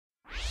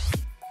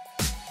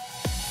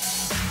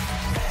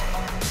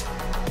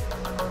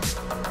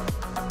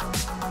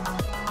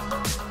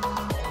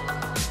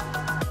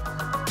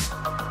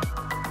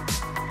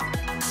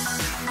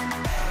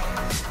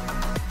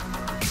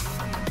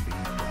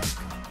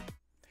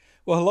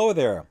Well, hello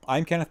there.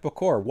 I'm Kenneth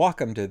Bacor.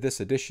 Welcome to this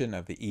edition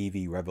of the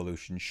EV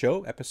Revolution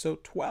Show,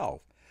 episode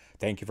 12.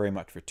 Thank you very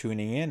much for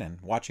tuning in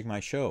and watching my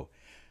show.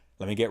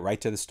 Let me get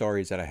right to the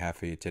stories that I have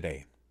for you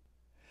today.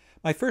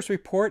 My first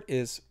report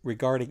is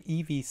regarding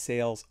EV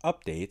sales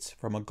updates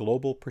from a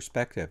global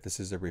perspective. This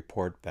is a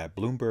report that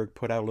Bloomberg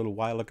put out a little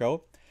while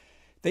ago.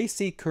 They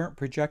see current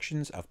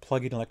projections of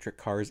plug-in electric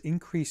cars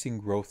increasing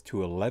growth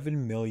to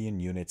 11 million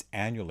units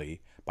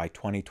annually by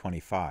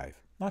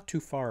 2025. Not too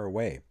far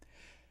away.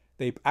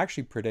 They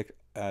actually predict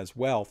as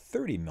well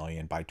 30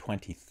 million by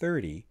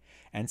 2030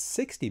 and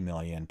 60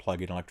 million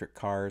plug-in electric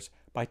cars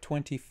by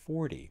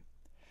 2040.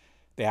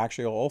 They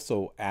actually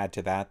also add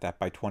to that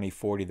by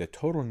 2040 the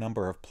total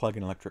number of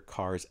plug-in electric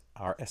cars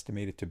are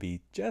estimated to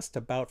be just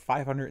about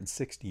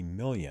 560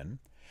 million,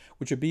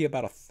 which would be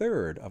about a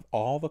third of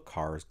all the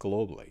cars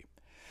globally.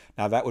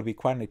 Now that would be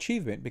quite an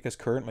achievement because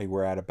currently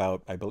we're at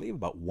about, I believe,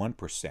 about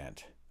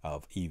 1%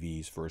 of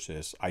EVs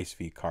versus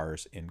ICE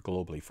cars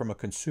globally from a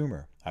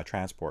consumer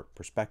transport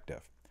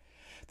perspective.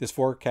 This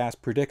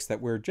forecast predicts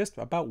that we're just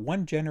about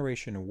one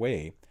generation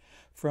away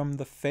from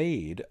the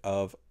fade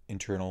of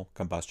internal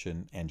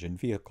combustion engine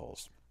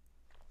vehicles.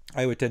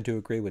 I would tend to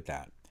agree with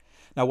that.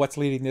 Now, what's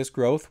leading this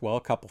growth? Well,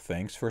 a couple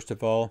things. First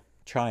of all,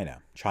 China.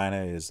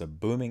 China is a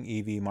booming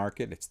EV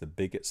market. It's the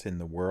biggest in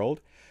the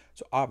world.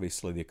 So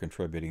obviously they're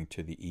contributing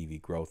to the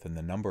EV growth and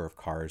the number of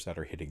cars that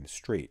are hitting the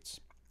streets.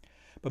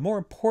 But more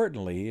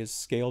importantly is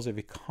scales of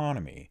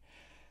economy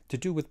to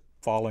do with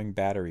falling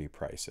battery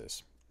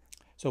prices.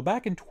 So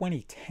back in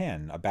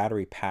 2010, a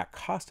battery pack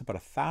cost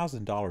about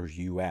 $1,000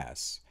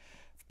 US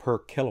per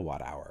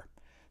kilowatt hour.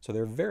 So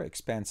they're very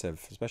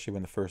expensive, especially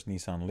when the first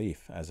Nissan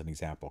Leaf, as an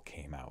example,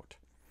 came out.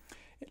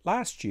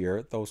 Last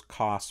year, those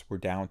costs were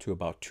down to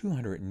about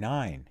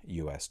 $209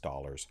 US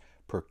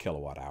per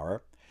kilowatt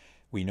hour.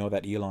 We know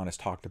that Elon has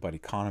talked about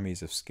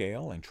economies of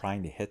scale and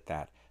trying to hit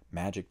that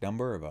magic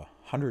number of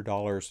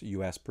 $100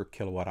 US per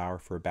kilowatt hour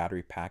for a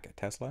battery pack at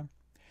Tesla.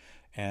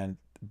 And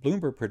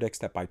Bloomberg predicts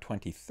that by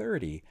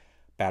 2030,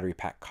 battery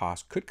pack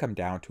costs could come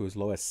down to as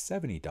low as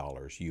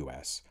 $70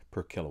 US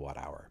per kilowatt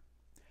hour.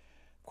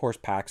 Of course,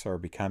 packs are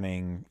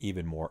becoming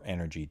even more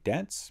energy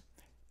dense,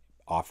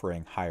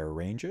 offering higher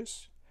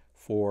ranges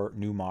for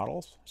new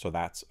models. So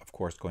that's, of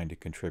course, going to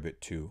contribute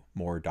to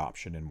more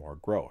adoption and more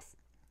growth.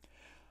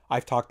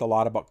 I've talked a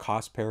lot about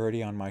cost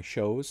parity on my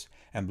shows,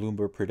 and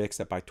Bloomberg predicts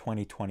that by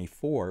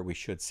 2024 we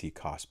should see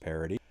cost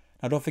parity.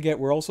 Now don't forget,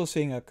 we're also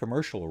seeing a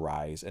commercial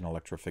rise in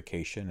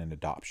electrification and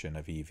adoption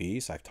of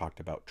EVs. I've talked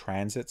about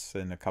transits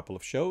in a couple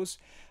of shows,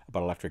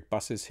 about electric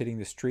buses hitting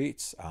the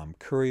streets,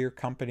 courier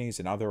companies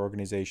and other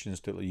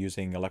organizations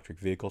using electric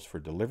vehicles for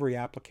delivery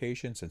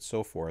applications and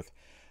so forth.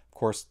 Of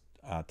course,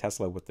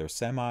 Tesla with their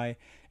semi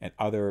and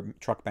other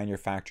truck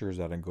manufacturers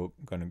that are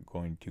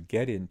going to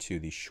get into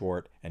the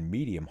short and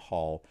medium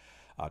haul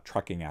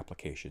trucking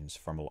applications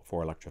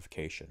for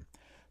electrification.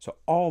 So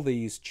all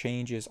these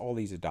changes, all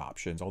these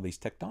adoptions, all these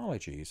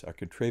technologies are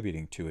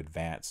contributing to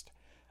advanced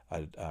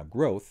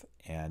growth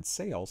and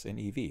sales in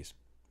EVs,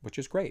 which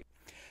is great.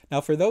 Now,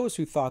 for those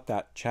who thought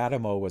that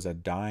CHAdeMO was a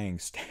dying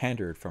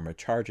standard from a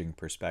charging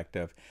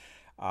perspective,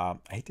 I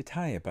hate to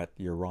tell you, but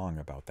you're wrong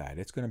about that.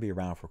 It's going to be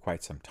around for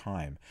quite some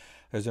time.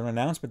 There's an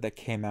announcement that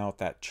came out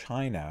that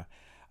China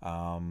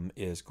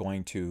is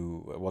going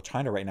to, well,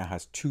 China right now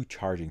has two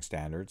charging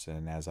standards.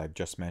 And as I've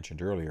just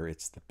mentioned earlier,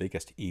 it's the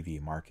biggest EV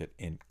market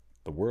in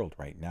the world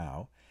right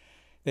now.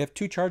 They have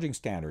two charging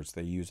standards.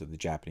 They use the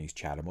Japanese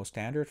CHAdeMO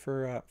standard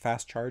for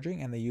fast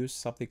charging, and they use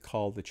something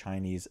called the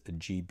Chinese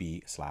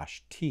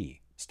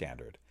GB/T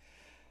standard.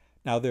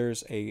 Now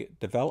there's a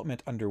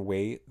development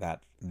underway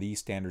that these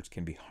standards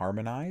can be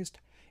harmonized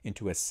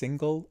into a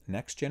single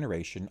next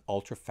generation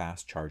ultra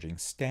fast charging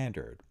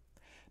standard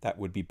that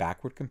would be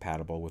backward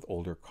compatible with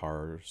older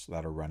cars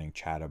that are running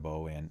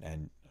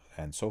CHAdeMO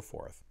and so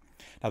forth.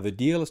 Now the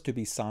deal is to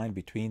be signed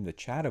between the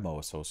CHAdeMO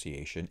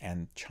Association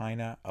and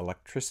China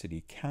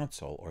Electricity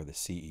Council, or the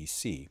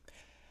CEC.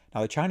 Now,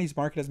 the Chinese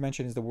market, as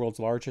mentioned, is the world's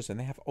largest, and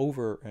they have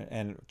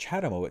and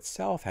CHAdeMO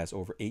itself has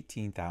over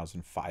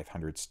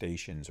 18,500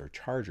 stations or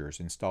chargers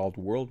installed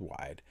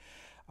worldwide.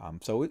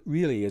 So it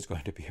really is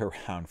going to be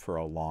around for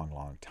a long,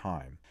 long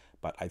time.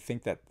 But I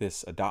think that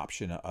this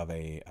adoption of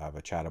a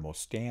CHAdeMO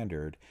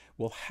standard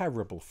will have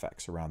ripple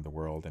effects around the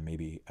world, and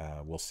maybe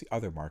we'll see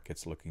other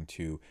markets looking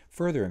to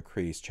further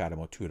increase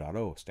CHAdeMO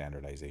 2.0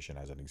 standardization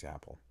as an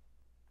example.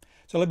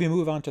 So let me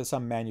move on to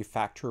some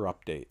manufacturer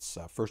updates.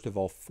 First of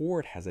all,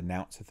 Ford has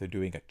announced that they're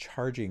doing a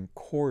charging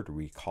cord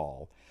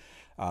recall.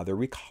 They're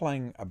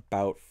recalling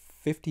about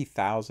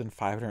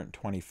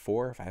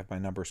 50,524, if I have my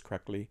numbers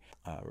correctly,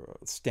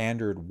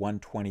 standard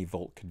 120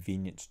 volt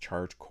convenience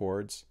charge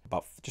cords.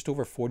 About just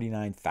over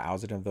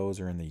 49,000 of those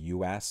are in the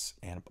US,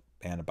 and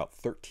about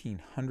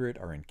 1,300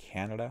 are in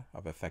Canada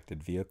of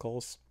affected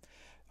vehicles.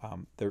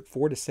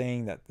 Ford is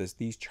saying that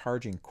these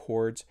charging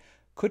cords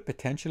could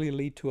potentially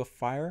lead to a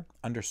fire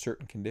under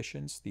certain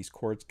conditions. These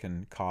cords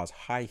can cause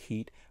high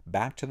heat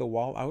back to the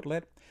wall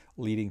outlet,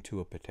 leading to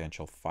a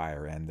potential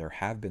fire, and there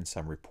have been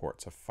some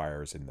reports of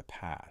fires in the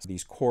past.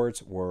 These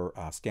cords were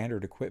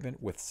standard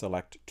equipment with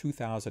select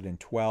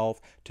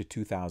 2012 to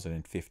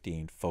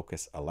 2015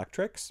 Focus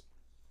Electrics,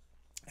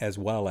 as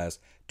well as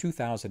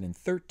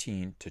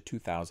 2013 to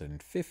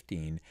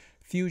 2015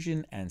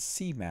 Fusion and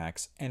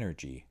C-Max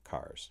Energy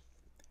cars.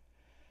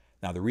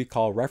 Now the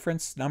recall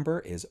reference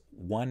number is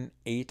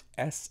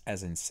 18S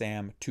as in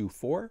Sam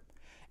 24,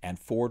 and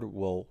Ford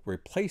will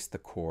replace the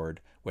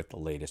cord with the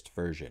latest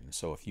version.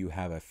 So if you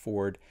have a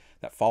Ford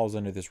that falls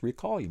under this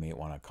recall, you may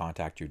want to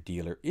contact your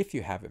dealer if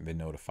you haven't been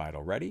notified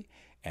already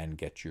and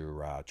get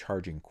your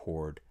charging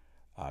cord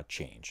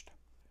changed.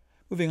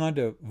 Moving on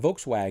to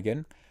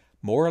Volkswagen.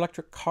 More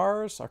electric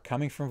cars are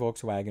coming from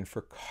Volkswagen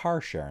for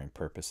car sharing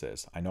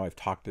purposes. I know I've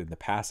talked in the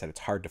past that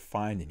it's hard to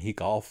find an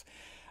e-Golf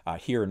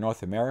here in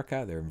North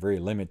America. They're very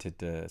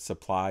limited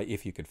supply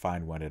if you can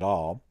find one at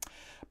all.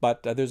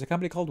 But there's a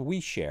company called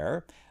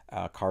WeShare,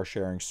 a car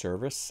sharing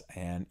service,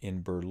 and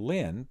in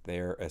Berlin,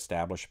 their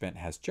establishment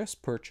has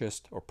just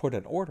purchased or put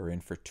an order in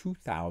for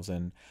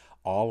 2,000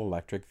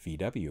 all-electric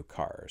VW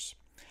cars.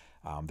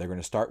 They're going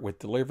to start with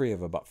delivery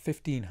of about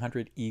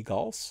 1,500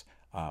 e-Golfs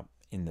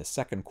in the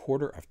second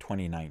quarter of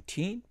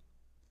 2019,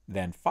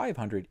 then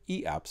 500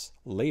 e-Ups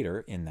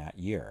later in that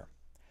year.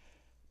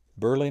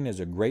 Berlin is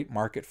a great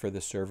market for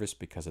the service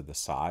because of the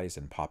size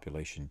and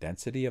population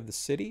density of the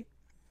city.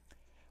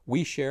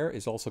 WeShare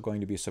is also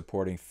going to be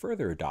supporting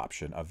further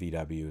adoption of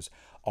VW's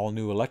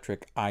all-new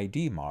electric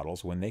ID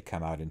models when they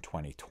come out in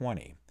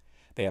 2020.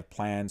 They have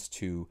plans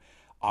to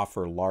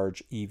offer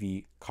large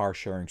EV car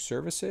sharing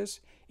services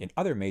in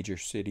other major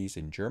cities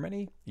in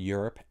Germany,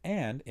 Europe,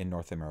 and in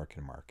North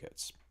American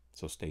markets.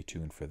 So stay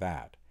tuned for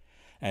that.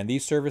 And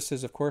these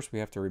services, of course, we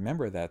have to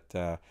remember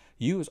that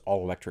used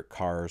all-electric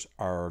cars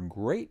are a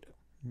great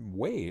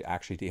way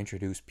actually to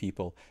introduce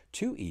people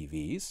to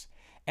EVs.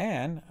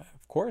 And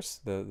of course,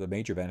 the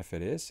major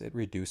benefit is it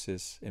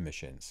reduces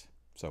emissions.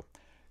 So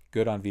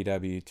good on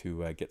VW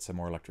to get some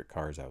more electric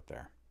cars out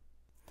there.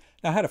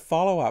 Now I had a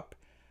follow-up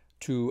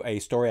to a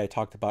story I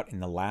talked about in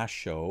the last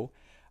show.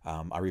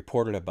 I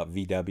reported about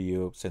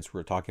VW, since we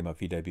were talking about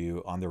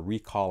VW, on the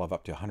recall of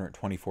up to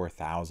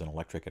 124,000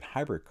 electric and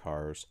hybrid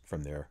cars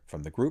from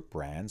the group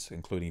brands,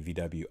 including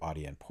VW,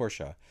 Audi, and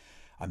Porsche,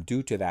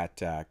 due to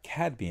that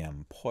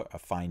cadmium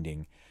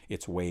finding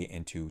its way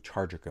into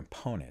charger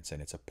components,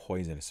 and it's a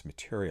poisonous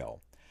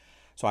material.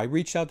 So I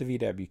reached out to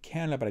VW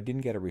Canada, but I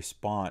didn't get a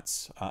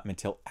response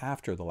until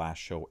after the last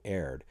show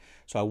aired.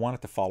 So I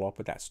wanted to follow up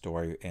with that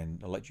story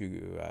and let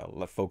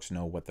folks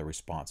know what the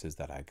response is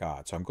that I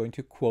got. So I'm going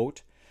to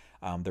quote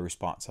the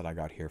response that I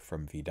got here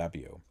from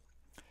VW.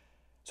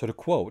 So to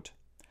quote,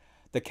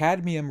 "The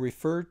cadmium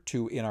referred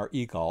to in our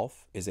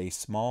e-Golf is a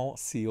small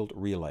sealed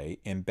relay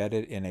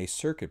embedded in a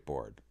circuit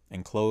board,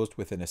 enclosed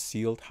within a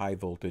sealed high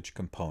voltage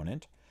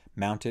component,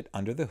 mounted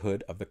under the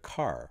hood of the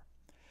car.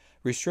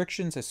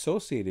 Restrictions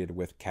associated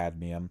with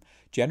cadmium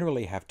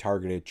generally have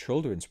targeted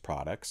children's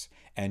products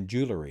and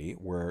jewelry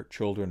where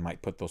children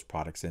might put those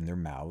products in their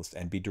mouths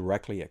and be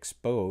directly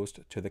exposed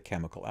to the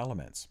chemical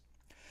elements.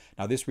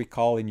 Now, this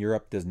recall in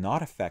Europe does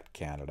not affect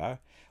Canada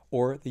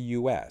or the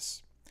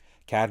US.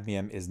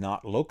 Cadmium is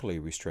not locally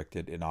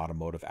restricted in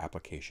automotive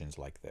applications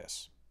like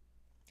this."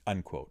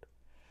 Unquote.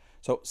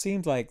 So it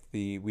seems like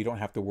we don't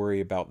have to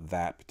worry about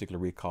that particular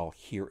recall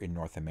here in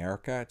North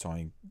America. It's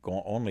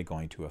only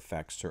going to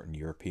affect certain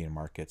European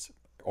markets,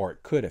 or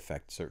it could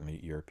affect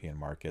certainly European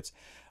markets.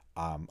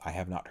 I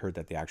have not heard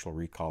that the actual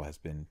recall has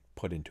been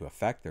put into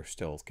effect. They're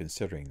still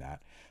considering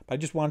that. But I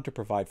just wanted to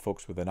provide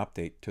folks with an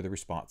update to the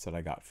response that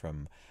I got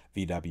from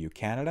VW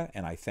Canada,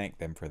 and I thank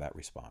them for that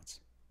response.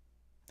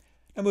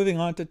 Now moving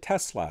on to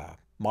Tesla.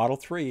 Model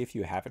 3, if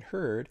you haven't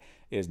heard,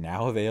 is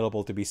now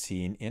available to be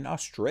seen in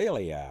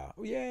Australia.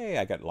 Yay!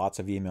 I got lots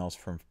of emails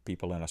from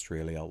people in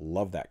Australia.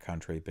 Love that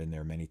country. Been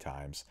there many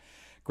times.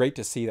 Great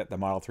to see that the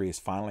Model 3 has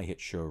finally hit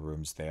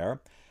showrooms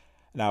there.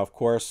 Now, of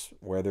course,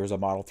 where there's a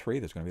Model 3,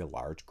 there's going to be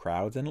large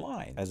crowds in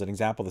line. As an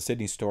example, the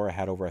Sydney store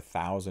had over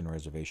 1,000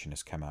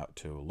 reservationists come out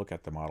to look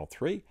at the Model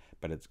 3,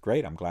 but it's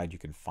great. I'm glad you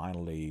can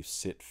finally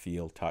sit,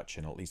 feel, touch,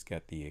 and at least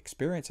get the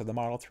experience of the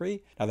Model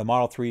 3. Now, the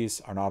Model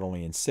 3s are not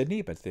only in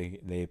Sydney, but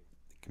they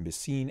can be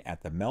seen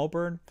at the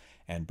Melbourne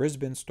and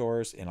Brisbane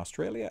stores in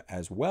Australia,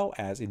 as well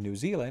as in New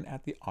Zealand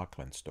at the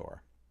Auckland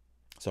store.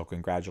 So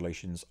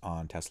congratulations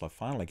on Tesla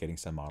finally getting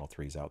some Model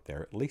 3s out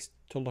there, at least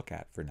to look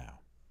at for now.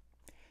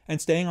 And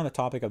staying on the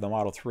topic of the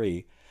Model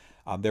 3,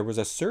 there was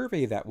a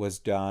survey that was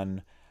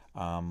done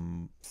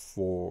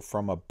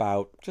from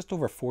about just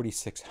over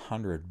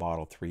 4,600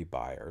 Model 3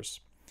 buyers.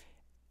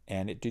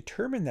 And it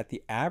determined that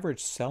the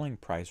average selling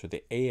price, or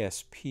the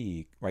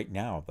ASP right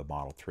now of the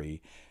Model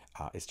 3,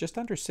 is just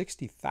under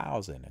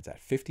 $60,000. It's at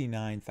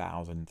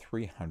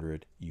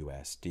 $59,300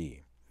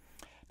 USD.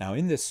 Now,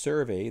 in this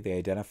survey, they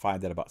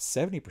identified that about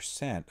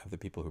 70% of the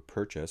people who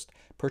purchased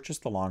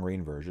the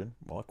long-range version.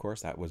 Well, of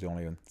course, that was the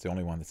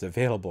only one that's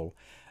available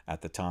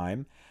at the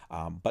time.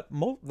 But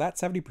that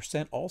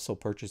 70% also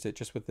purchased it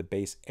just with the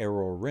base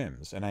aero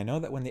rims. And I know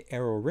that when the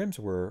aero rims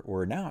were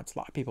announced, a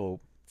lot of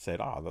people said,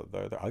 oh,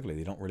 they're ugly,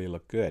 they don't really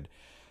look good.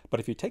 But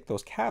if you take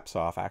those caps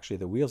off, actually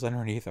the wheels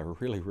underneath are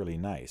really, really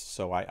nice.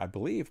 So I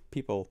believe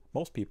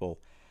most people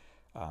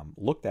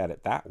looked at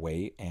it that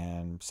way,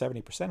 and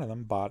 70% of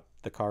them bought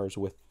the cars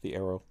with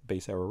the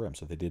base aero rim,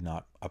 so they did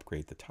not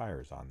upgrade the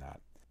tires on that.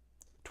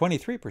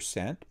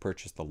 23%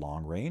 purchased the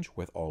long range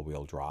with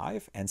all-wheel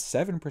drive, and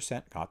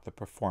 7% got the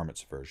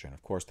performance version.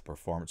 Of course, the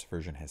performance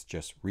version has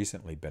just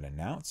recently been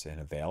announced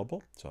and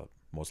available, so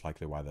most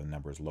likely why the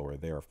number is lower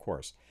there, of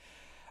course.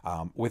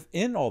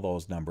 Within all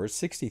those numbers,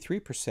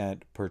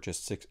 63%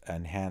 purchased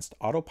enhanced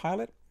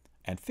autopilot,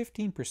 and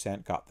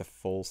 15% got the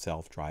full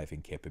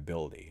self-driving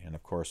capability. And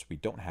of course, we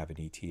don't have an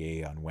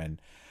ETA on when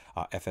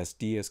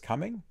FSD is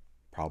coming,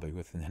 probably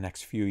within the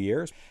next few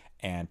years,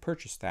 and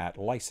purchase that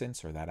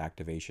license or that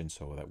activation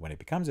so that when it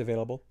becomes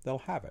available, they'll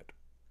have it.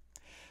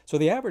 So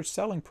the average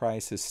selling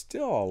price is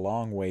still a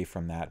long way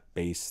from that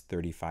base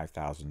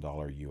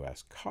 $35,000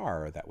 US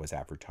car that was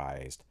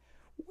advertised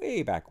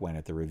way back when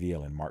at the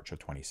reveal in March of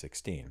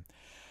 2016.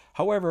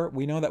 However,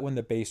 we know that when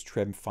the base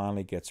trim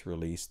finally gets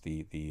released,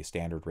 the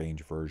standard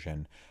range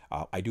version,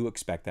 I do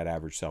expect that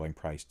average selling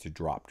price to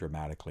drop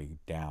dramatically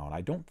down.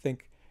 I don't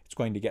think it's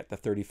going to get the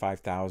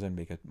 $35,000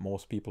 because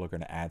most people are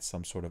going to add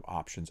some sort of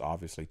options,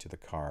 obviously, to the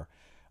car,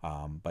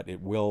 but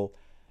it will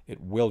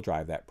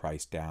drive that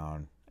price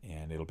down,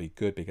 and it'll be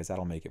good because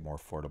that'll make it more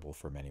affordable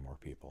for many more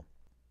people.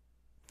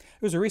 There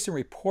was a recent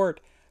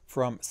report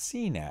from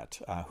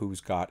CNET,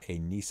 who's got a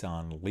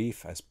Nissan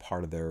Leaf as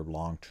part of their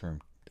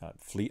long-term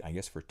fleet, I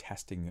guess, for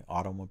testing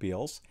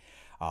automobiles.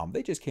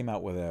 They just came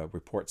out with a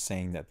report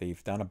saying that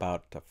they've done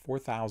about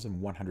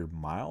 4,100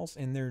 miles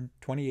in their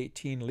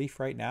 2018 Leaf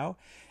right now,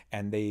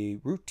 and they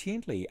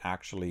routinely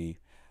actually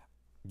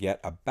get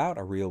about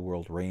a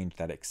real-world range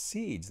that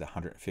exceeds the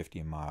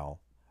 150-mile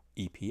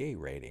EPA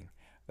rating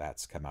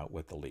that's come out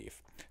with the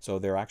Leaf. So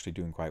they're actually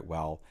doing quite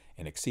well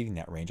in exceeding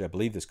that range. I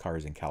believe this car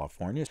is in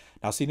California.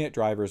 Now, CNET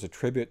drivers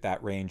attribute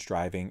that range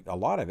driving, a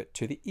lot of it,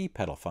 to the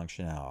e-pedal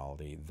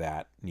functionality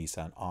that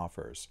Nissan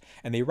offers.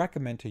 And they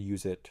recommend to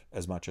use it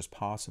as much as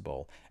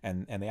possible.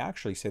 And they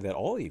actually say that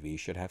all EVs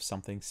should have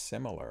something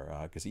similar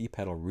because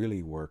e-pedal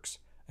really works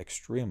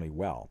extremely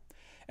well.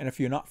 And if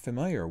you're not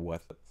familiar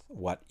with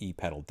what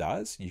e-pedal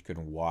does, you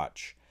can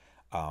watch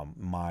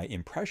my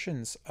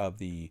impressions of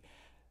the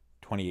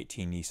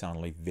 2018 Nissan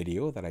Leaf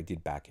video that I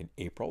did back in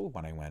April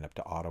when I went up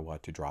to Ottawa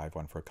to drive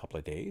one for a couple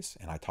of days,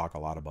 and I talk a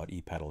lot about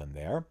e-pedal in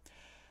there.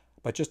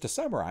 But just to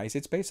summarize,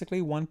 it's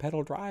basically one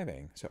pedal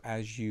driving. So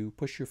as you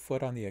push your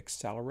foot on the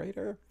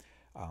accelerator,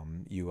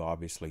 you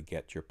obviously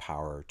get your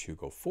power to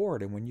go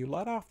forward, and when you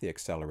let off the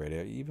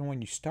accelerator, even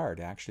when you start,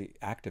 it actually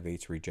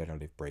activates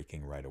regenerative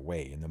braking right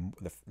away. And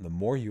the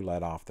more you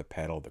let off the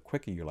pedal, the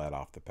quicker you let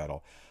off the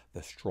pedal,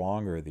 the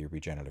stronger the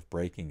regenerative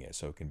braking is.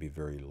 So it can be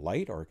very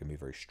light or it can be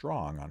very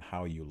strong on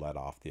how you let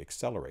off the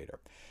accelerator.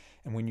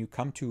 And when you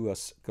come to a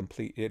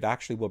complete, it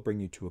actually will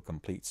bring you to a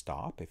complete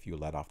stop if you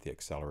let off the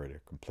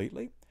accelerator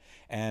completely.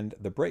 And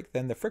the brake,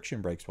 then the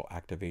friction brakes will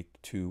activate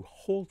to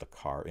hold the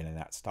car in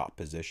that stop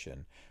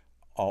position,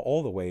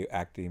 all the way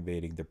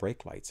activating the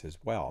brake lights as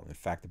well. In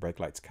fact, the brake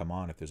lights come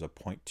on if there's a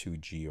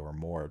 0.2 G or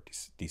more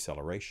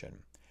deceleration.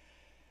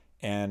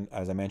 And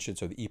as I mentioned,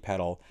 so the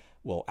e-pedal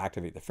will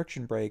activate the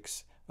friction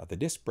brakes, the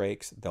disc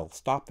brakes, they'll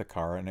stop the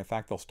car, and in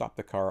fact they'll stop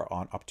the car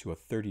on up to a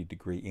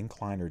 30-degree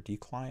incline or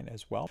decline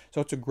as well.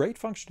 So it's a great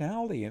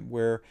functionality and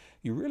where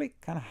you really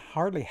kind of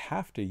hardly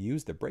have to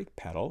use the brake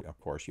pedal. Of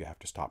course, you have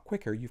to stop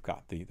quicker, you've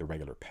got the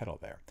regular pedal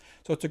there.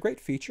 So it's a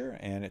great feature,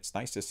 and it's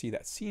nice to see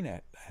that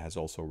CNET has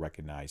also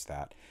recognized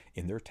that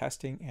in their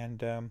testing,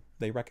 and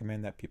they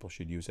recommend that people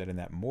should use it and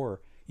that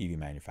more EV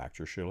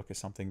manufacturers should look at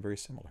something very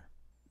similar.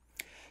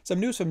 Some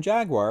news from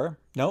Jaguar.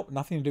 Nope,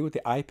 nothing to do with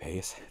the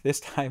I-Pace. This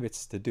time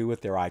it's to do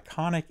with their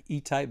iconic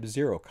E-Type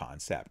 0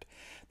 concept.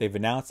 They've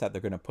announced that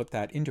they're going to put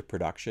that into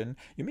production.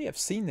 You may have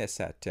seen this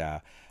at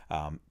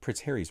Prince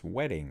Harry's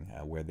wedding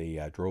where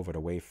they drove it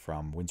away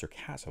from Windsor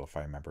Castle, if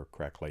I remember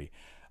correctly.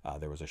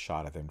 There was a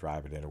shot of them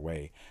driving it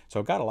away.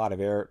 So it got a lot of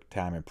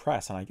airtime and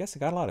press, and I guess it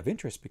got a lot of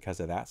interest because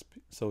of that.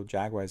 So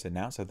Jaguar has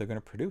announced that they're going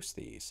to produce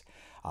these.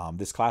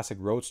 This classic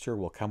Roadster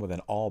will come with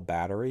an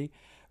all-battery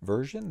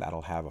version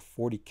that'll have a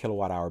 40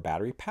 kilowatt-hour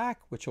battery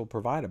pack, which will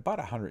provide about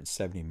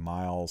 170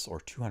 miles or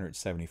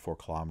 274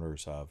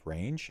 kilometers of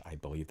range. I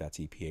believe that's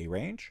EPA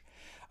range.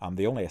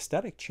 The only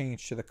aesthetic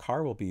change to the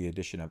car will be the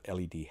addition of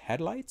LED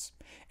headlights,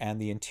 and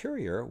the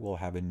interior will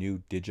have a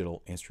new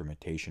digital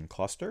instrumentation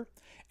cluster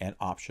and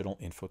optional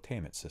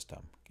infotainment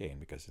system. Again,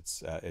 because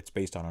it's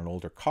based on an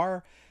older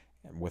car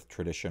with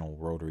traditional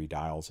rotary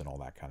dials and all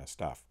that kind of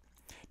stuff.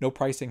 No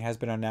pricing has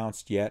been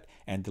announced yet,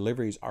 and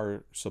deliveries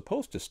are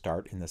supposed to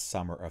start in the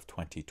summer of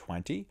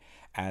 2020,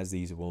 as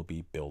these will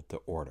be built to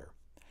order.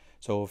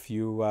 So if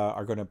you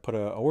are going to put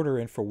an order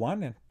in for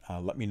one,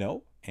 let me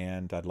know,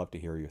 and I'd love to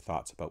hear your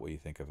thoughts about what you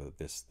think of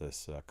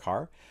this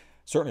car.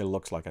 Certainly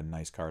looks like a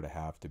nice car to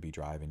have to be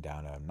driving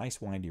down a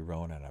nice windy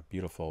road on a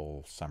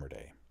beautiful summer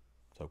day.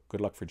 So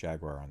good luck for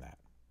Jaguar on that.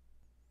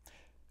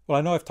 Well,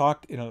 I know I've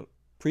talked in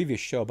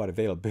previous show about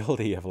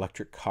availability of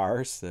electric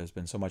cars. There's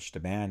been so much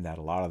demand that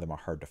a lot of them are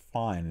hard to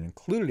find, and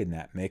included in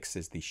that mix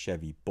is the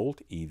Chevy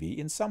Bolt EV,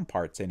 in some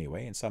parts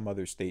anyway. In some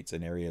other states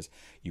and areas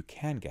you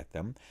can get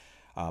them.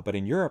 But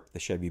in Europe, the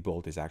Chevy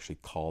Bolt is actually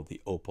called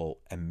the Opel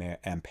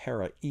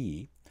Ampera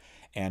E.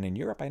 And in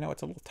Europe, I know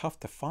it's a little tough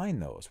to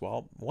find those.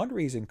 Well, one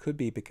reason could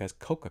be because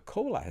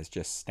Coca-Cola has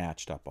just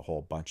snatched up a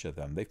whole bunch of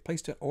them. They've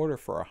placed an order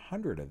for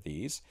 100 of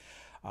these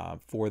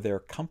for their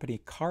company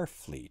car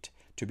fleet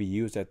to be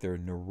used at their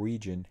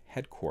Norwegian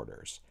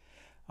headquarters.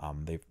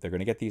 They're going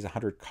to get these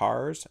 100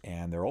 cars,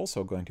 and they're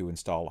also going to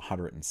install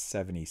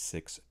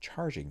 176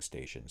 charging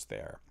stations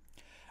there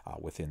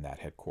within that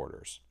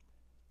headquarters.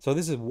 So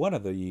this is one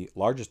of the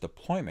largest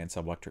deployments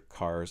of electric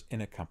cars in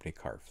a company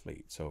car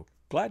fleet. So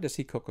glad to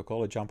see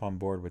Coca-Cola jump on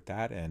board with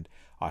that, and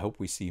I hope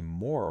we see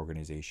more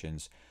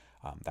organizations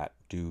that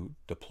do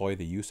deploy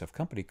the use of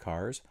company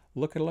cars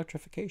look at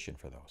electrification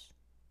for those.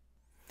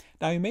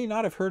 Now, you may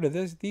not have heard of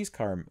this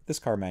car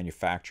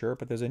manufacturer,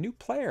 but there's a new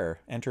player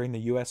entering the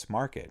U.S.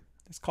 market.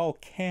 It's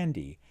called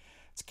Kandi.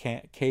 It's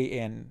K-A-N-D-I,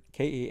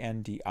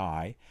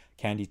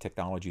 Kandi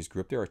Technologies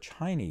Group. They're a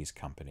Chinese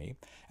company,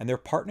 and they're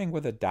partnering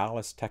with a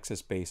Dallas,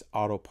 Texas-based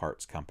auto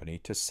parts company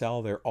to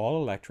sell their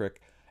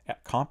all-electric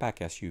compact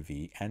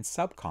SUV and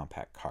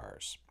subcompact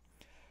cars.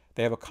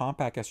 They have a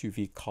compact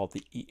SUV called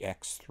the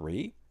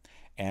EX3,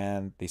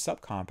 and the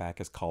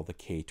subcompact is called the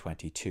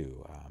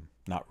K22.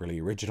 Not really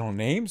original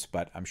names,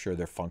 but I'm sure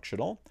they're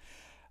functional.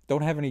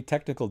 Don't have any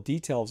technical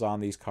details on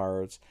these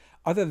cars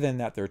other than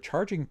that their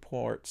charging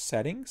port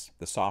settings,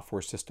 the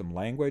software system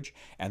language,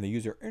 and the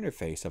user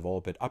interface have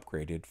all been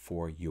upgraded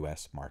for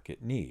US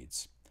market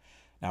needs.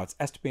 Now, it's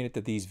estimated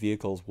that these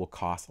vehicles will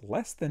cost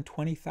less than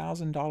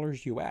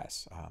 $20,000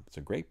 US. It's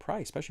a great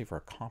price, especially for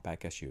a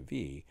compact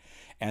SUV.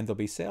 And they'll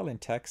be for sale in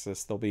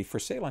Texas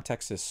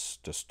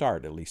to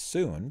start, at least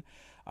soon.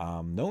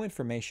 No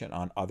information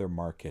on other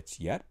markets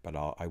yet, but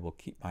I will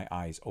keep my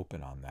eyes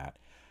open on that.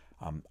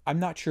 I'm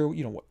not sure,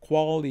 what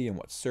quality and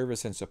what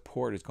service and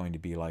support is going to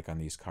be like on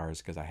these cars,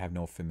 because I have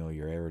no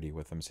familiarity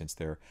with them since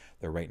they're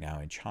right now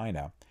in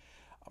China.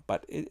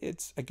 But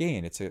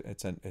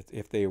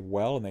if they're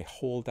well and they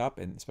hold up,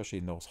 and especially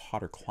in those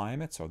hotter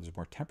climates, or there's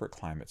more temperate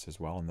climates as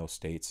well in those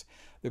states,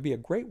 there'd be a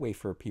great way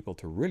for people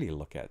to really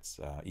look at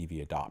EV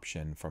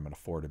adoption from an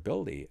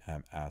affordability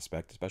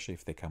aspect, especially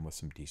if they come with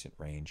some decent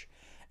range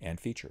and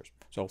features.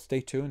 So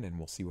stay tuned, and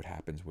we'll see what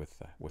happens with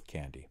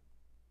Kandi.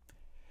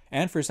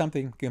 And for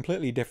something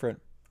completely different,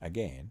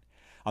 again,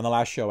 on the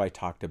last show I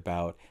talked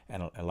about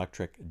an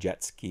electric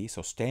jet ski.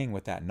 So staying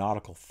with that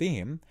nautical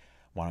theme,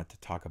 wanted to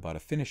talk about a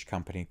Finnish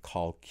company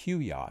called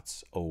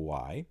Yachts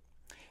OY.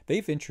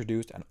 They've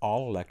introduced an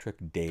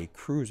all-electric day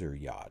cruiser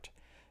yacht.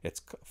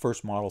 Its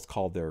first model is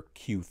called their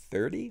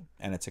Q30,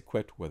 and it's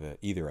equipped with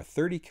either a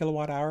 30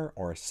 kilowatt-hour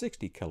or a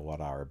 60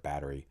 kilowatt-hour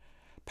battery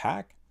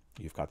pack.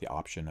 You've got the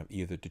option of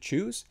either to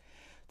choose.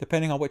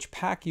 Depending on which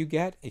pack you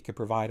get, it can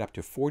provide up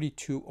to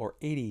 42 or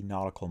 80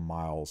 nautical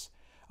miles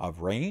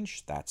of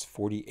range. That's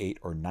 48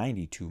 or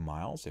 92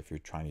 miles if you're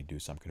trying to do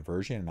some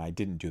conversion. And I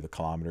didn't do the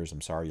kilometers.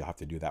 I'm sorry, you'll have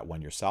to do that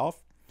one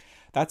yourself.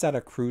 That's at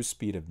a cruise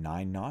speed of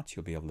 9 knots.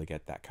 You'll be able to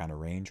get that kind of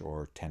range,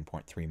 or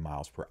 10.3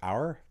 miles per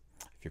hour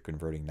if you're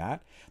converting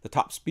that. The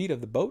top speed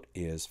of the boat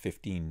is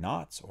 15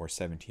 knots or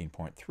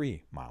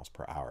 17.3 miles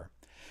per hour.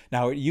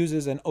 Now, it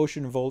uses an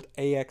Oceanvolt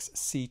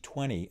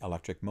AX33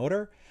 electric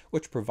motor,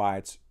 which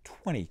provides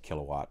 20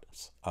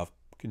 kilowatts of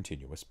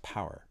continuous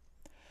power.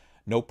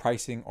 No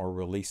pricing or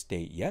release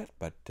date yet,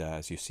 but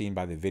as you've seen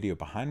by the video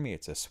behind me,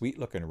 it's a sweet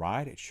looking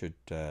ride. It should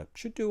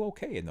do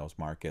okay in those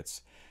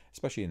markets,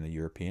 especially in the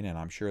European, and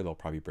I'm sure they'll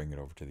probably bring it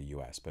over to the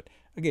US. But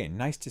again,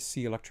 nice to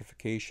see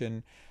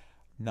electrification,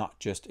 not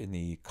just in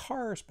the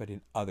cars, but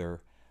in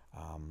other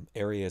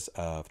areas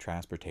of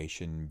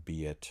transportation,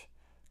 be it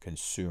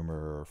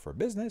consumer for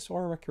business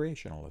or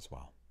recreational as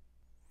well.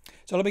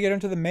 So let me get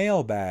into the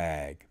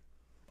mailbag.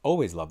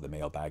 Always love the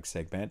mailbag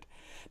segment.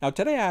 Now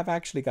today I've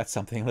actually got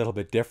something a little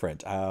bit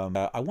different.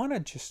 I want to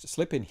just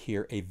slip in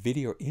here a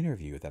video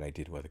interview that I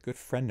did with a good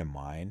friend of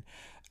mine,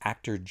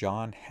 actor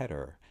John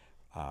Heder.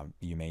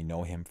 You may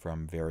know him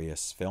from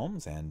various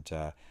films, and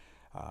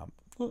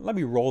let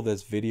me roll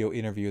this video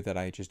interview that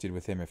I just did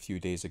with him a few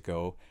days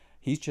ago.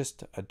 He's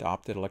just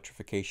adopted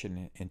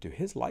electrification into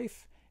his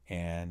life,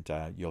 and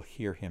you'll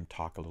hear him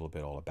talk a little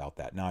bit all about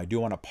that. Now, I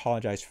do want to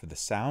apologize for the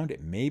sound. It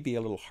may be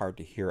a little hard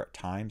to hear at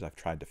times. I've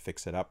tried to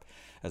fix it up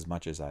as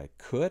much as I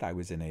could. I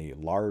was in a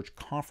large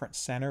conference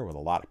center with a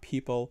lot of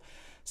people,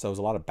 so there was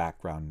a lot of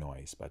background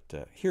noise.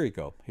 But here you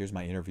go. Here's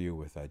my interview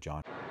with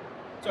John.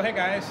 So hey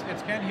guys,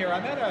 it's Ken here.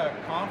 I'm at a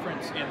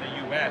conference in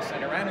the US,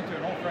 and I ran into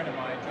an old friend of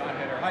mine, John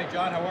Heder. Hi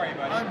John, how are you,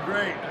 buddy? I'm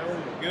great. How are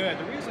you? Good.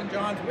 The reason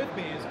John's with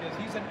me is because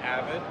he's an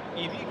avid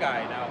EV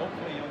guy. Now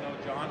hopefully you'll know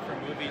John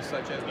from movies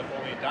such as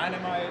Napoleon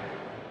Dynamite,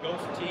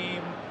 Ghost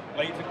Team,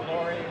 Blades of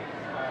Glory.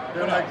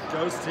 They're like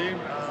Ghost Team?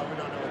 We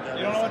don't know what that is.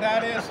 You don't know what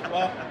that is?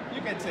 Well,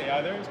 you can say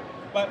others.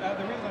 But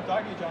the reason I'm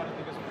talking to you, John, is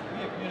because we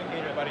had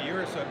communicated about a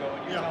year or so ago,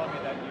 and you're telling me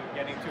that you're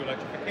getting to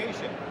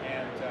electrification.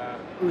 And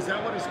Is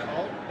that what it's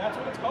called? That's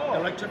what it's called.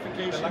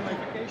 Electrification?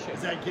 Electrification.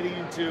 Is that getting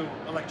into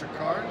electric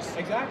cars?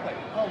 Exactly.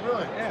 Oh,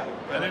 really? Yeah.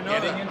 I didn't know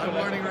that. I'm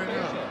learning right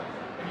now.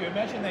 You had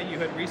mentioned that you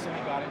had recently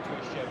got into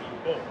a Chevy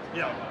Bolt.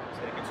 Yeah. If I'm not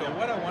mistaken. So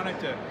what I wanted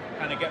to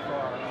kind of get for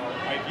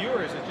my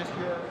viewers is just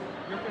your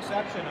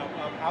perception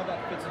of how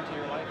that fits into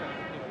your life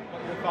and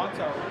what your thoughts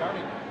are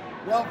regarding it.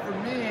 Well, for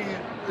me,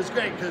 it's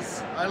great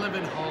because I live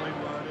in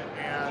Hollywood,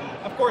 and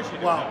of course you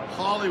do. Well,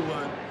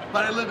 Hollywood,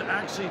 but I live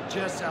actually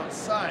just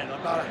outside,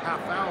 about a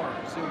half hour.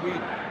 So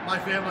my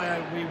family,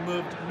 we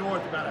moved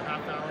north about a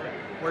half hour,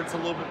 where it's a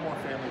little bit more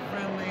family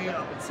friendly,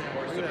 up in San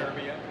Francisco.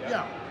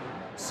 Yeah.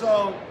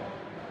 So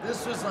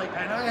this was like,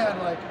 and I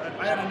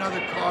had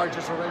another car,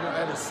 just a regular.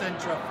 I had a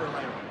Sentra for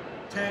like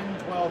 10,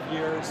 12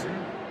 years.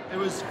 It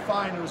was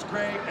fine. It was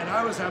great, and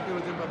I was happy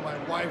with it. But my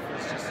wife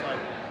was just like,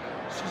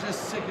 she's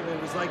just sick of it.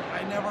 It was like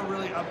I never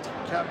really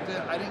kept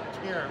it. I didn't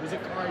care. It was a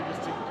car I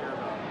just didn't care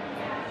about.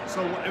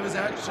 So it was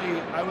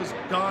actually, I was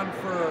gone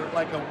for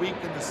like a week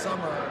in the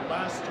summer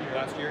last year.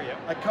 Last year, yeah.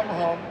 I come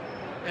home,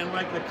 and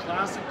like the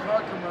classic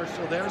car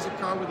commercial, there's a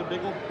car with a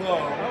big old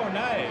bow. Oh,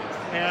 nice.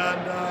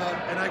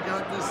 And I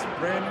got this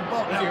brand new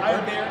bow. Was it your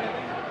birthday or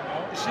anything?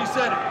 She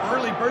said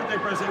early birthday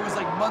present. It was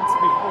like months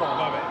before.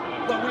 Love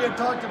it. But we had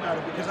talked about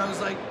it because I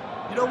was like,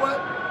 you know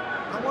what?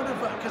 I wonder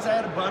if, because I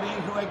had a buddy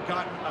who had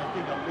gotten, I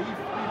think, a Leaf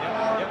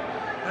before.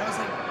 And I was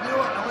like, you know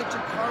what?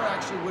 Electric car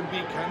actually would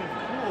be kind of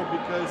cool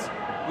because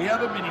we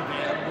have a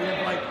minivan. We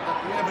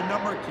have a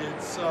number of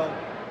kids, so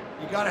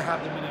you got to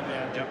have the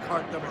minivan to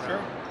cart them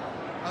around.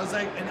 I was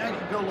like, and I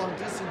could go long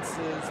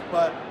distances,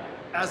 but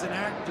as an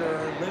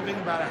actor, living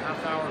about a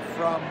half hour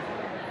from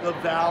the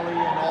valley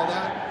and all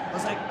that, I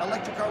was like,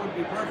 electric car would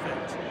be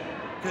perfect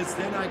because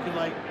then I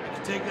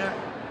could take that.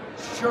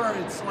 Sure,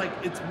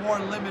 it's more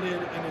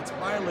limited in its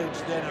mileage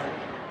than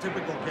a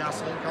typical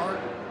gasoline car,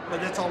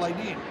 but that's all I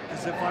need.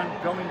 Because if I'm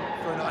going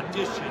for an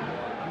audition,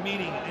 a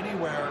meeting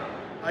anywhere,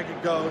 I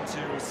could go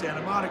to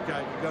Santa Monica,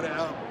 I could go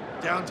to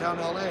downtown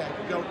LA, I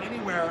could go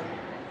anywhere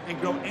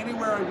and go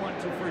anywhere I want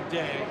to for a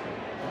day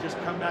and just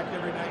come back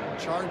every night and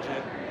charge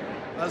it.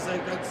 I was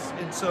like,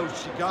 and so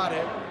she got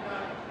it,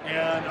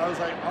 and I was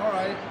like, all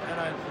right, and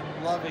I've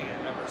been loving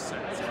it ever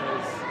since.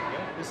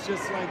 It's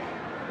just like,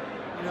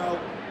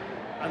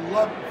 I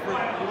love,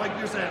 like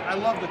you're saying, I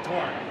love the torque.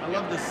 I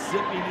love the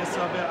zippiness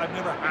of it. I've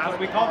never had it.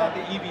 We call that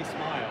the EV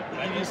smile.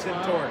 The EV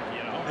smile. Torque,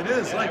 It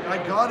is. Like,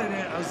 I got in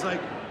it, I was like,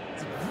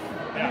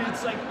 I mean,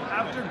 it's like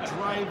after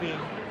driving,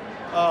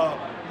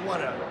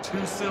 what, a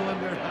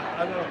 2-cylinder,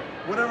 I don't know,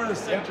 whatever the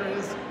Sentra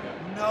is,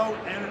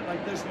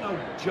 there's no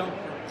jump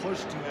or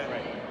push to it.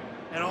 Right.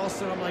 And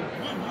also, I'm like,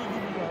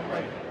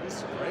 this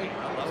is great.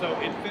 I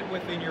love it. It fit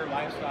within your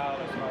lifestyle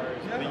as far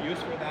as the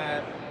use for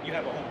that. You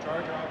have a home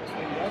charger,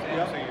 obviously.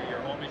 So your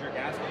home is your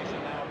gas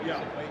station now,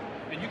 basically.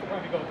 And you could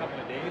probably go a couple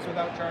of days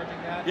without charging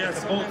that. Yeah,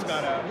 the Bolt's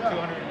got a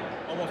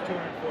almost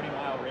 240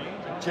 mile range.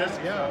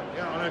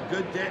 On a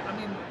good day. I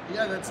mean,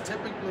 that's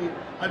typically,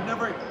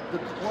 the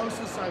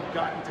closest I've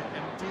gotten to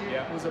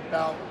empty was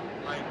about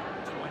like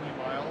 20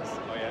 miles.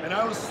 And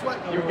I was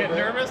sweating a little bit. You were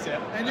getting nervous?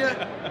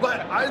 And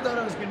but I thought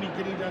I was going to be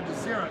getting down to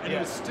 0. And it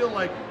was still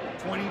like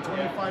 20,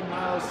 25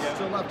 miles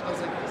still left. I was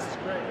like, this is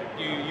great.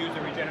 Do you use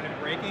the regenerative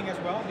braking as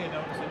well? Do you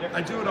notice the difference?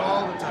 I do it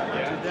all the time.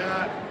 I do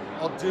that.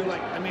 I'll do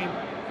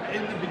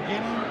in the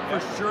beginning,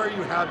 for sure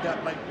you have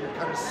that, you're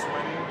kind of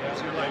sweating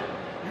because you're like,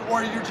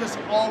 or you're just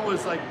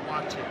always like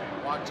watching.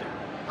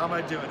 How am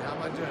I doing?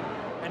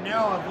 And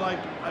now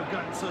I've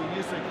gotten so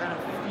used to kind of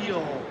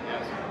feel,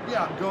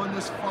 I'm going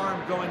this far,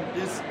 I'm going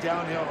this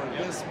downhill or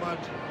this much.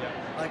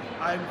 Like,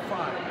 I'm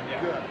fine,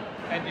 I'm good.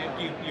 And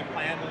do you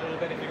plan a little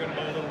bit? If you're going to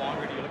go a little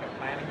longer, do you look at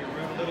planning your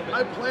route a little bit?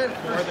 I plan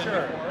for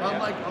sure. Before?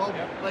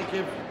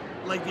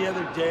 Like the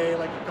other day,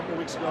 like a couple of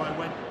weeks ago, I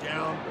went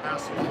down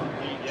past Long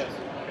Beach.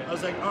 I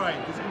was like, all right,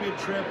 this is going to be a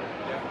trip.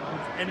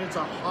 And it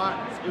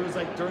was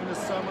like during the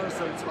summer,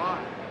 so it's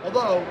hot.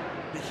 Although,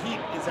 the heat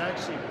is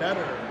actually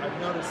better. I've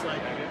noticed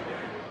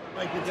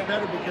it's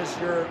better because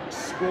your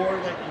score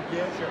that you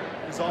get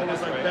is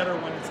always better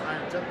when it's higher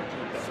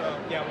temperatures. So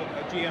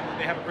GM,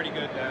 they have a pretty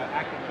good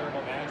active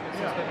thermal management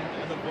system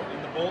in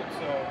the Bolt,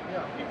 so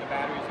keep the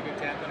batteries a good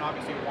temp, and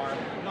obviously warm.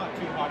 Not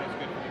too hot is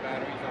good for the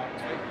batteries,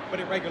 obviously, but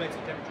it regulates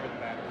the temperature of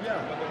the battery.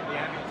 But the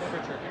ambient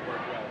temperature can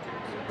work well too.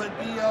 So. But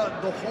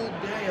the whole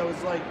day I was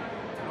like,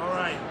 all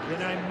right,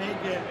 can I make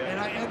it? And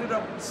I ended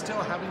up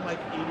still having like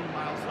 80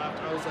 miles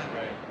left. I was like,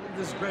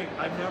 this is great.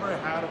 I've never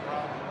had a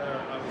problem where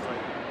I was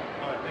like,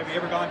 all right. Have you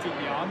ever gone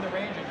beyond the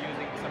range and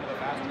using some of the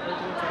fast chargers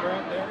that are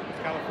out there?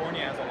 Because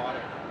California has a lot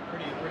of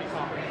pretty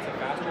comprehensive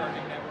fast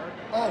charging network.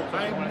 Oh, so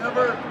I've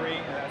never.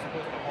 As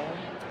opposed to home,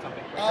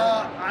 something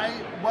quicker.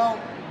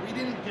 We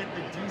didn't get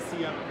the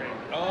DC upgrade.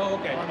 Oh,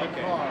 okay. On the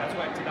car. That's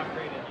why it's an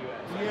upgrade in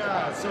US.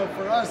 Yeah, so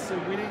for us,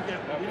 we didn't get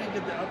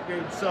the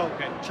upgrade. So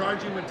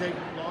charging would take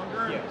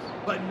longer. Yes.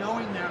 But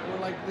knowing that, we're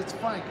like, it's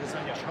fine because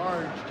I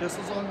charge just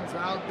as long as it's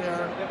out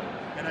there,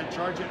 and I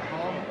charge at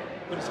home.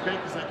 But it's great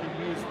because I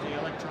can use the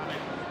electronic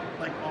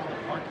like all the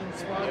parking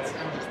spots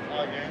and just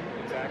plug in.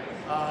 Exactly.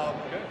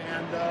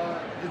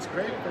 It's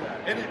great for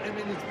that. And I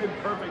mean, it's been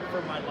perfect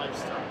for my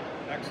lifestyle.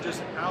 Excellent.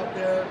 Just out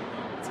there,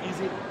 it's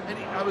easy. And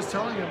I was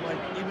telling him, like,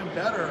 even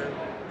better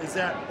is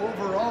that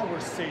overall we're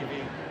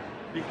saving,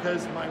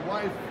 because my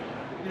wife,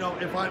 you know,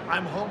 if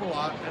I'm home a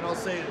lot, and I'll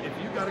say, if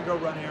you got to go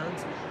run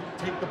errands,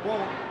 take the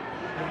Bolt,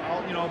 and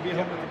I'll be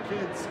home with the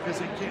kids,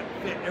 because it can't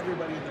fit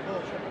everybody in the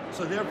Bolt.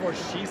 So therefore,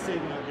 she's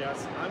saving on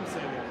gas, I'm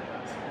saving on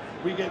gas.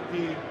 We get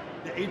the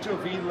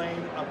HOV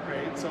lane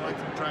upgrade, so I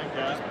can drive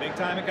gas. Big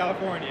time in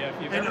California.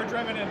 If you've ever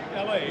driven in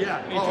LA,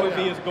 yeah. HOV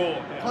is gold.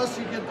 Yeah. Plus,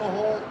 you get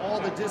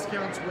all the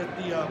discounts with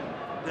the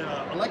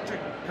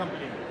electric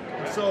company.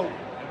 Right. So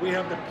we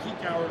have the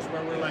peak hours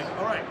where we're like,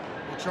 all right,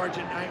 we'll charge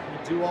at night.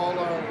 We'll do all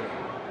our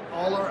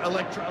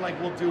like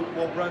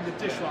we'll run the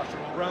dishwasher,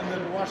 we'll run the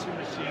washing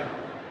machine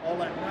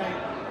all at night,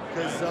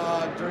 because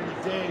during the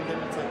day then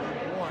it's a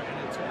little more,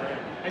 and it's great.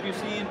 Have you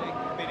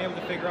been able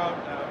to figure out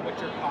what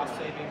your cost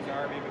savings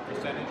are, maybe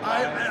percentage?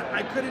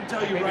 I couldn't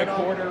tell you maybe right a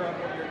off. quarter of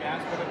what your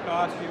gas would have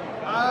cost you?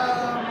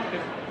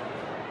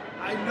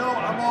 I know,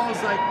 I'm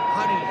always like,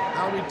 honey,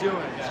 how are we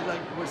doing? She's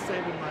like, we're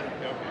saving money.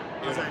 Okay.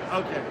 I was like,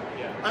 okay.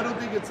 Yeah. I don't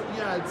think it's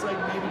like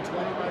maybe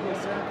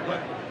 25%,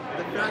 but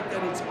the fact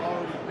that it's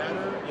already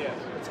better,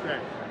 it's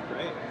great.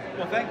 Great.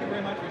 Well, thank you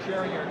very much for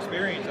sharing your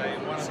experience.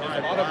 There's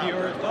a lot of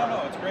viewers.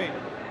 No, it's great.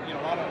 You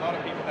know, a lot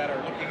of people that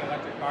are looking at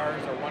electric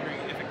cars are wondering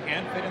if it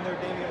can fit in their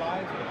daily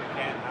lives, and if it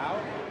can,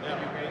 how. You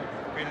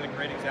created a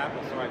great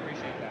example, so I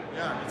appreciate that.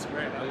 Yeah, it's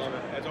great. I love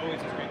it. As always,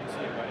 it's great to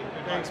see you, buddy.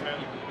 Good Thanks, luck. man.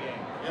 Keep being.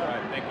 Yeah. All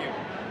right, thank you.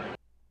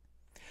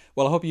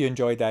 Well, I hope you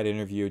enjoyed that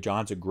interview.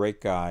 John's a great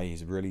guy.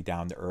 He's really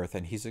down to earth,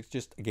 and he's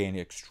just, again,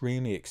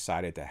 extremely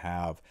excited to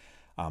have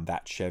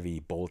that Chevy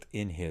Bolt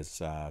in his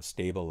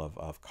stable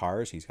of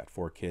cars. He's got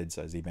 4 kids,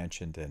 as he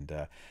mentioned,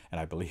 and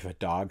I believe a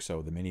dog,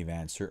 so the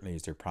minivan certainly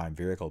is their prime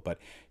vehicle. But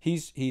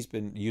he's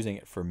been using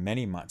it for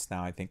many months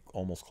now, I think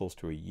almost close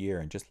to a year,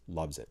 and just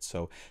loves it.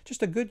 So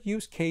just a good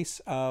use case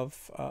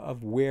of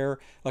where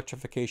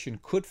electrification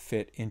could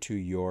fit into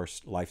your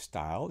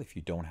lifestyle if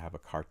you don't have a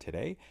car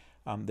today.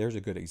 There's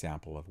a good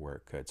example of where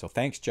it could. So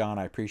thanks, John.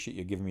 I appreciate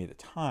you giving me the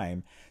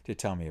time to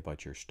tell me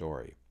about your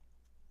story.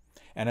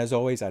 And as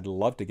always, I'd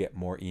love to get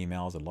more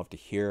emails. I'd love to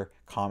hear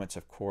comments,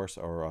 of course,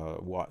 or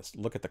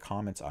look at the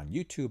comments on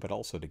YouTube, but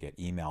also to get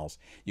emails.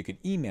 You can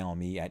email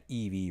me at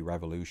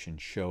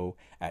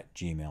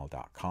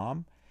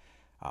evrevolutionshow@gmail.com.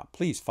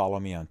 Please follow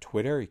me on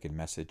Twitter. You can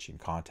message and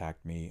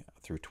contact me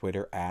through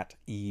Twitter at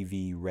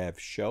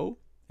evrevshow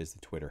is the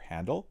Twitter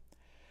handle.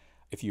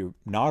 If you're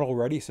not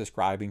already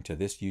subscribing to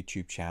this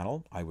YouTube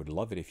channel, I would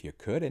love it if you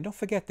could. And don't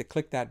forget to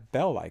click that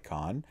bell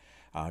icon,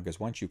 because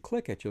once you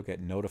click it, you'll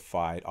get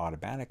notified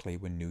automatically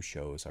when new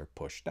shows are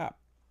pushed up.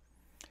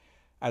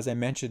 As I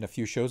mentioned a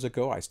few shows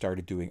ago, I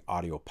started doing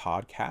audio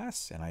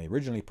podcasts, and I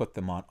originally put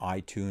them on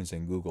iTunes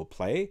and Google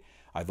Play.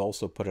 I've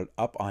also put it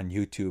up on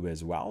YouTube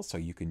as well, so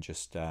you can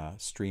just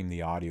stream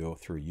the audio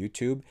through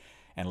YouTube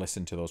and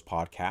listen to those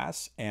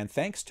podcasts. And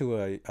thanks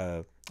to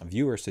a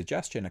viewer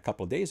suggestion a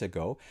couple of days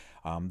ago,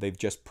 they've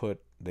just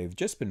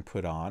been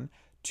put on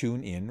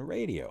TuneIn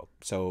Radio.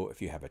 So if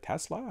you have a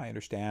Tesla, I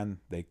understand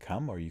they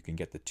come, or you can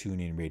get the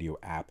TuneIn Radio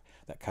app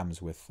that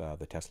comes with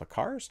the Tesla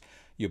cars.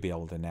 You'll be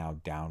able to now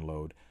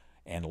download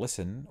and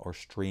listen or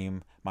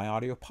stream my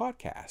audio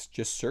podcast.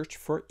 Just search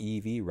for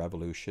EV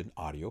Revolution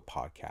Audio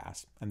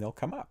Podcast and they'll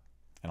come up.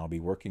 And I'll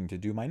be working to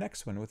do my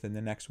next one within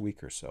the next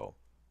week or so.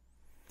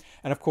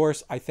 And of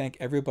course, I thank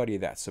everybody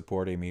that's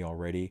supporting me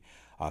already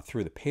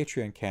through the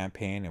Patreon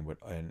campaign, and would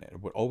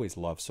always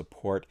love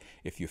support.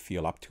 If you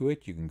feel up to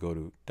it, you can go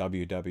to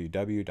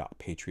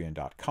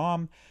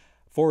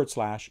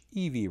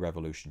www.patreon.com/EV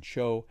Revolution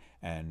Show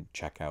and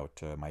check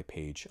out my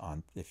page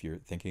if you're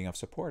thinking of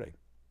supporting.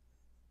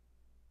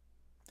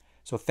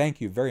 So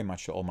thank you very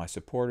much to all my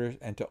supporters,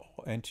 and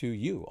to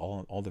you,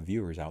 all the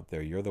viewers out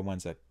there. You're the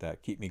ones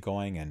that keep me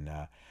going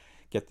and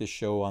get this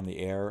show on the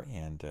air,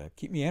 and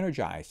keep me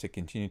energized to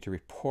continue to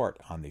report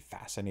on the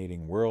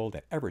fascinating world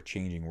and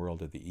ever-changing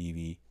world of the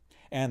EV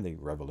and the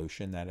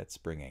revolution that it's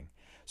bringing.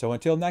 So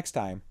until next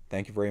time,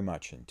 thank you very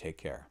much and take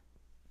care.